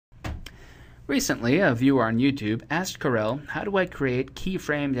Recently, a viewer on YouTube asked Corel, how do I create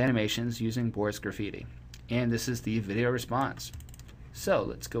keyframed animations using Boris Graffiti? And this is the video response. So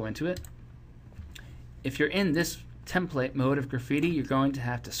let's go into it. If you're in this template mode of Graffiti, you're going to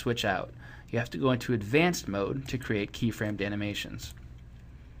have to switch out. You have to go into advanced mode to create keyframed animations.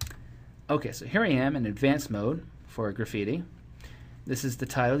 Okay, so here I am in advanced mode for Graffiti. This is the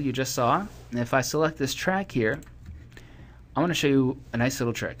title you just saw. And if I select this track here, I want to show you a nice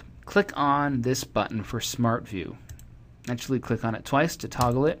little trick. Click on this button for Smart View. Actually, click on it twice to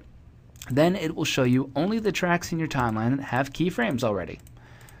toggle it. Then it will show you only the tracks in your timeline that have keyframes already.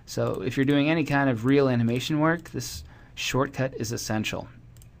 So if you're doing any kind of real animation work, this shortcut is essential.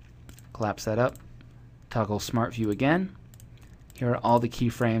 Collapse that up, toggle Smart View again. Here are all the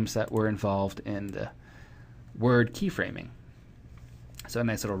keyframes that were involved in the word keyframing. So a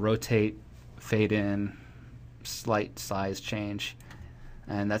nice little rotate, fade in, slight size change.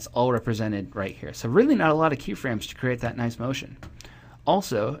 And that's all represented right here. So really not a lot of keyframes to create that nice motion.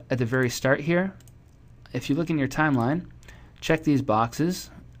 Also, at the very start here, if you look in your timeline, check these boxes.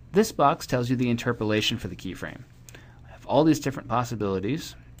 This box tells you the interpolation for the keyframe. I have all these different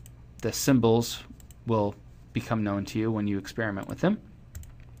possibilities. The symbols will become known to you when you experiment with them,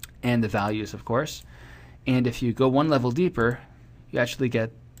 and the values, of course. And if you go one level deeper, you actually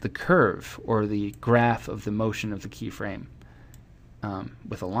get the curve or the graph of the motion of the keyframe.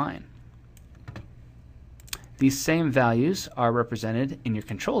 With a line. These same values are represented in your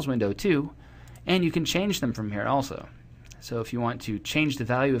controls window too, and you can change them from here also. So if you want to change the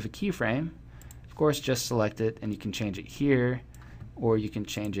value of a keyframe, of course just select it and you can change it here, or you can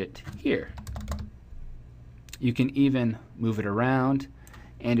change it here. You can even move it around,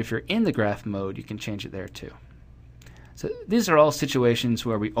 and if you're in the graph mode, you can change it there too. So these are all situations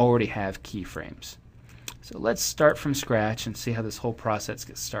where we already have keyframes. So let's start from scratch and see how this whole process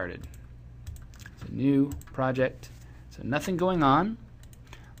gets started. So new project. So nothing going on.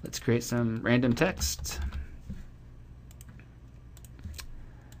 Let's create some random text.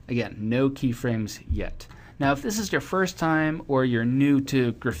 Again, no keyframes yet. Now if this is your first time or you're new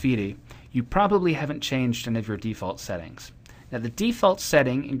to Graffiti, you probably haven't changed any of your default settings. Now the default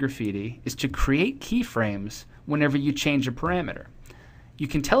setting in Graffiti is to create keyframes whenever you change a parameter. You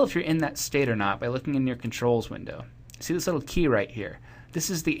can tell if you're in that state or not by looking in your controls window. See this little key right here?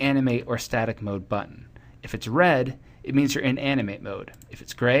 This is the animate or static mode button. If it's red, it means you're in animate mode. If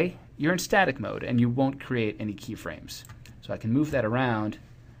it's gray, you're in static mode and you won't create any keyframes. So I can move that around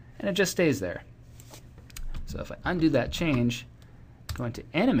and it just stays there. So if I undo that change, go into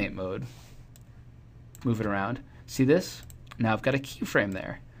animate mode, move it around, see this? Now I've got a keyframe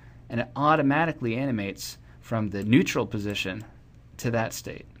there and it automatically animates from the neutral position to that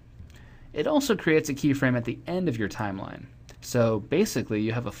state. It also creates a keyframe at the end of your timeline. So basically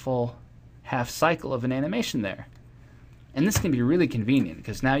you have a full half cycle of an animation there. And this can be really convenient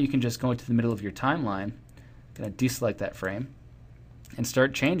because now you can just go into the middle of your timeline, going to deselect that frame, and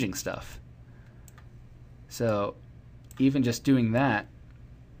start changing stuff. So even just doing that,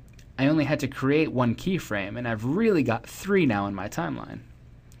 I only had to create one keyframe and I've really got 3 now in my timeline.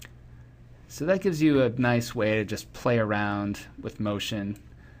 So that gives you a nice way to just play around with motion.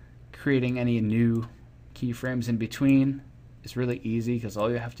 Creating any new keyframes in between is really easy because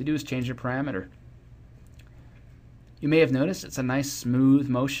all you have to do is change a parameter. You may have noticed it's a nice smooth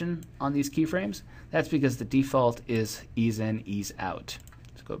motion on these keyframes. That's because the default is ease in, ease out.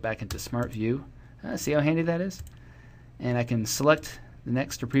 Let's go back into Smart View. See how handy that is? And I can select the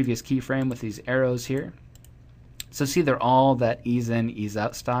next or previous keyframe with these arrows here. So see, they're all that ease in, ease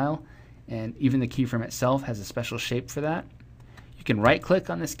out style. And even the keyframe itself has a special shape for that. You can right click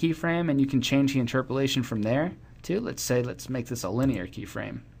on this keyframe and you can change the interpolation from there too. Let's make this a linear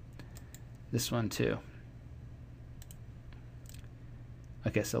keyframe. This one too.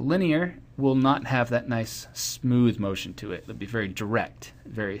 Okay, so linear will not have that nice smooth motion to it. It'll be very direct,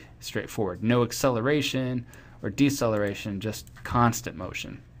 very straightforward. No acceleration or deceleration, just constant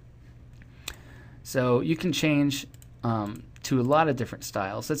motion. So you can change to a lot of different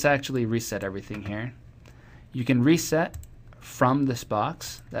styles. Let's actually reset everything here. You can reset from this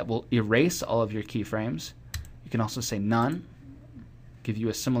box. That will erase all of your keyframes. You can also say none, give you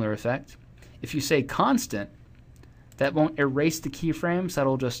a similar effect. If you say constant, that won't erase the keyframes,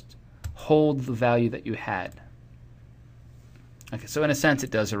 that'll just hold the value that you had. Okay, so in a sense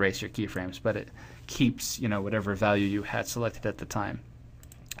it does erase your keyframes, but it keeps, whatever value you had selected at the time.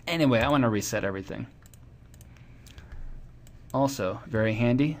 Anyway, I want to reset everything. Also, very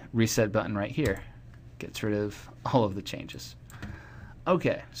handy, reset button right here. Gets rid of all of the changes.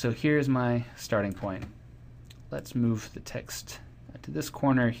 Okay, so here's my starting point. Let's move the text to this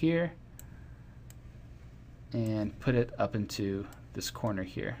corner here. and put it up into this corner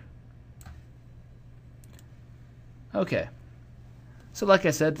here. Okay, so like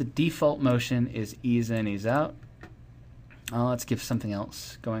I said, the default motion is ease in, ease out. Let's give something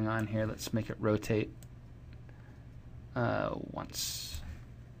else going on here. Let's make it rotate once.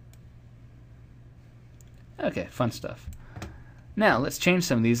 Okay, fun stuff. Now let's change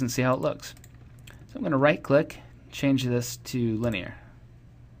some of these and see how it looks. So I'm going to right click, change this to linear.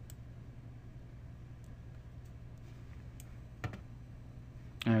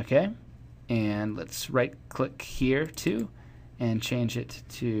 Okay, and let's right click here too and change it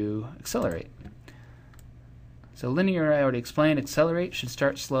to accelerate. So linear, I already explained. Accelerate should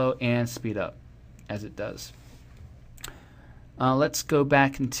start slow and speed up as it does. Let's go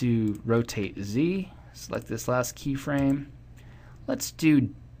back into rotate Z, select this last keyframe. Let's do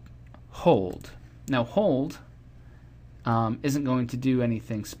hold. Now hold isn't going to do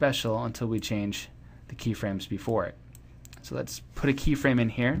anything special until we change the keyframes before it. So let's put a keyframe in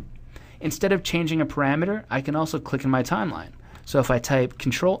here. Instead of changing a parameter, I can also click in my timeline. So if I type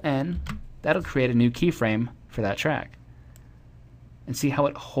Control-N, that'll create a new keyframe for that track. And see how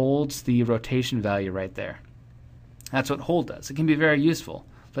it holds the rotation value right there. That's what hold does. It can be very useful.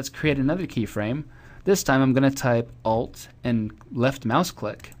 Let's create another keyframe. This time I'm going to type Alt and left mouse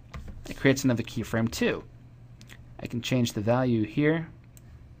click. It creates another keyframe too. I can change the value here.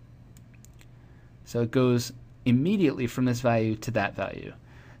 So it goes immediately from this value to that value.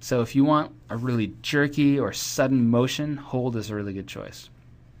 So if you want a really jerky or sudden motion, hold is a really good choice.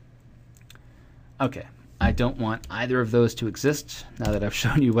 Okay, I don't want either of those to exist now that I've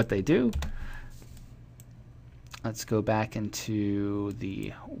shown you what they do. Let's go back into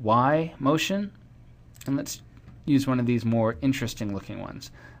the Y motion, and let's use one of these more interesting looking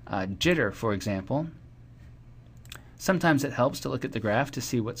ones. Jitter, for example. Sometimes it helps to look at the graph to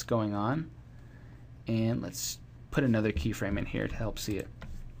see what's going on. And let's put another keyframe in here to help see it.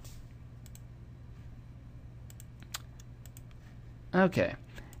 Okay,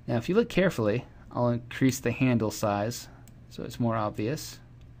 now if you look carefully, I'll increase the handle size so it's more obvious.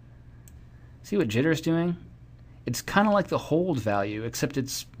 See what jitter is doing? It's kind of like the hold value, except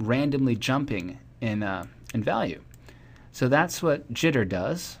it's randomly jumping in value. So that's what jitter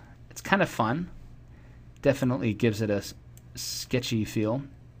does. It's kind of fun. Definitely gives it a sketchy feel.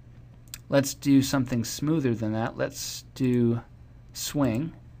 Let's do something smoother than that. Let's do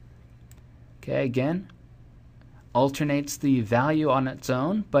swing. Okay, again, alternates the value on its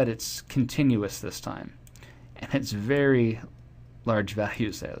own, but it's continuous this time. And it's very large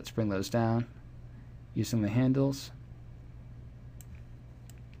values there. Let's bring those down using the handles.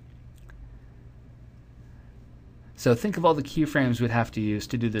 So think of all the keyframes we'd have to use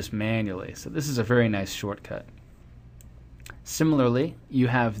to do this manually. So this is a very nice shortcut. Similarly, you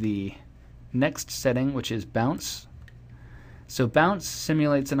have the next setting, which is bounce. So bounce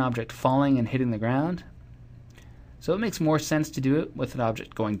simulates an object falling and hitting the ground. So it makes more sense to do it with an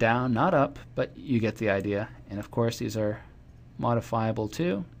object going down, not up, but you get the idea. And of course, these are modifiable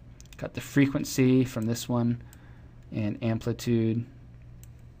too. Got the frequency from this one and amplitude.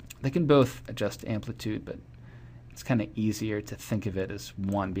 They can both adjust amplitude, but it's kind of easier to think of it as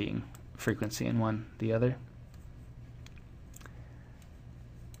one being frequency and one the other.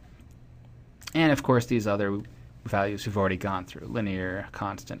 And of course, these other values we've already gone through, linear,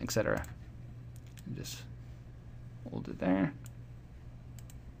 constant, etc. Just hold it there.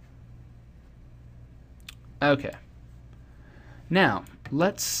 Okay. Now,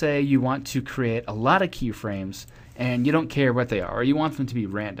 let's say you want to create a lot of keyframes and you don't care what they are, or you want them to be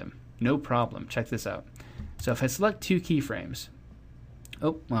random. No problem. Check this out. So if I select two keyframes,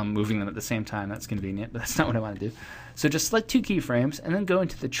 well, I'm moving them at the same time. That's convenient, but that's not what I want to do. So just select two keyframes and then go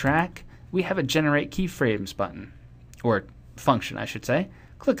into the track. We have a Generate Keyframes button, or function, I should say.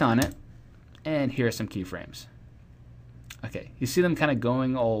 Click on it, and here are some keyframes. Okay, you see them kind of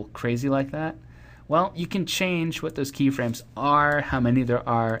going all crazy like that? Well, you can change what those keyframes are, how many there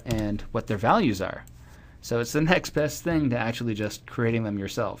are, and what their values are. So it's the next best thing to actually just creating them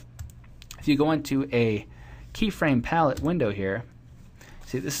yourself. If you go into a keyframe palette window here,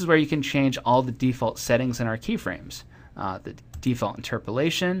 see, this is where you can change all the default settings in our keyframes. The default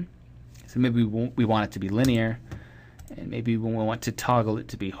interpolation. So maybe we want it to be linear, and maybe we want to toggle it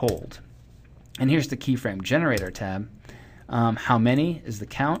to be hold. And here's the keyframe generator tab. How many is the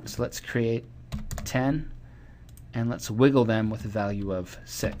count? So let's create 10, and let's wiggle them with a value of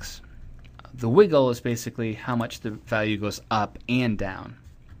 6. The wiggle is basically how much the value goes up and down.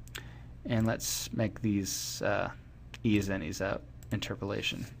 And let's make these ease in, ease out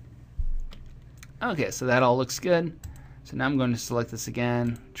interpolation. Okay, so that all looks good. So now I'm going to select this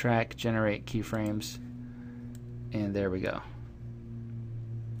again, track, generate keyframes, And there we go.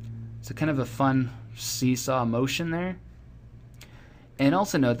 So kind of a fun seesaw motion there. And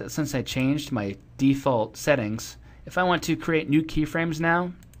also note that since I changed my default settings, if I want to create new keyframes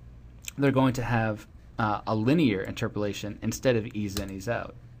now, they're going to have a linear interpolation instead of ease in, ease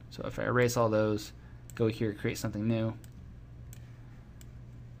out. So if I erase all those, go here, create something new,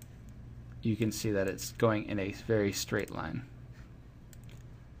 you can see that it's going in a very straight line.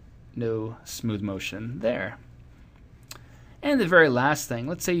 No smooth motion there. And the very last thing,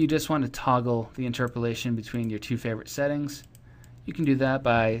 let's say you just want to toggle the interpolation between your two favorite settings. You can do that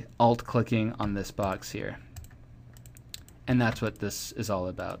by alt-clicking on this box here. And that's what this is all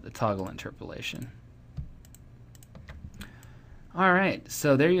about, the toggle interpolation. All right,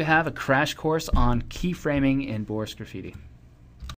 so there you have a crash course on keyframing in Boris Graffiti.